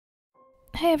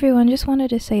Hey everyone, just wanted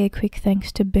to say a quick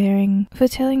thanks to Bearing for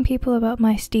telling people about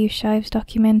my Steve Shives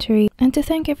documentary, and to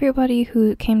thank everybody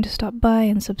who came to stop by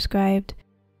and subscribed.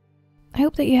 I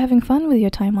hope that you're having fun with your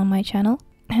time on my channel,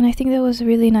 and I think that was a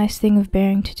really nice thing of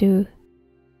Bearing to do.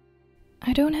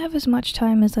 I don't have as much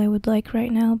time as I would like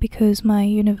right now because my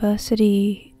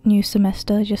university new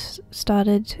semester just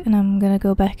started and I'm gonna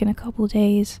go back in a couple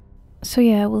days. So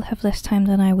yeah, I will have less time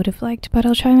than I would have liked, but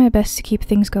I'll try my best to keep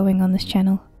things going on this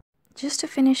channel. Just to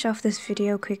finish off this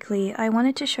video quickly, I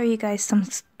wanted to show you guys some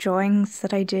drawings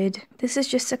that I did. This is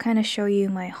just to kind of show you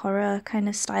my horror kind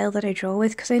of style that I draw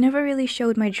with, because I never really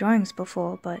showed my drawings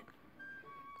before, but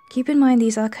keep in mind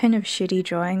these are kind of shitty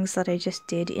drawings that I just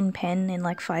did in pen in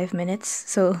like 5 minutes,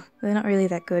 so they're not really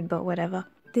that good, but whatever.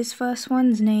 This first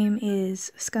one's name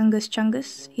is Skungus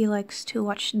Chungus. He likes to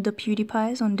watch the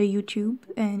PewDiePies on the YouTube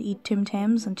and eat Tim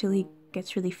Tams until he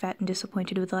gets really fat and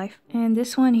disappointed with life. And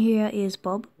this one here is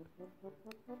Bob.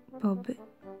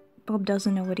 Bob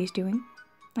doesn't know what he's doing.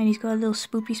 And he's got a little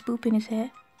spoopy spoop in his hair.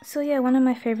 So yeah, one of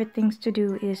my favorite things to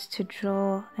do is to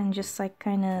draw and just like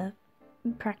kind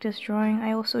of practice drawing.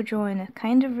 I also draw in a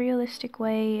kind of realistic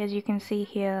way, as you can see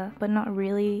here, but not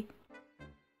really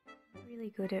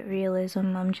good at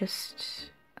realism. I'm just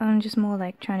more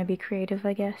like trying to be creative,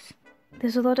 I guess.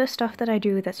 There's a lot of stuff that I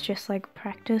do that's just like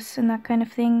practice and that kind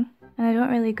of thing, and I don't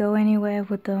really go anywhere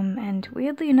with them, and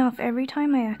weirdly enough, every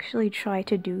time I actually try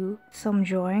to do some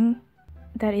drawing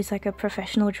that is like a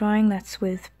professional drawing that's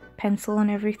with pencil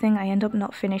and everything, I end up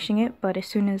not finishing it, but as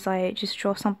soon as I just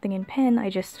draw something in pen, I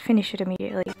just finish it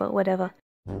immediately, but whatever.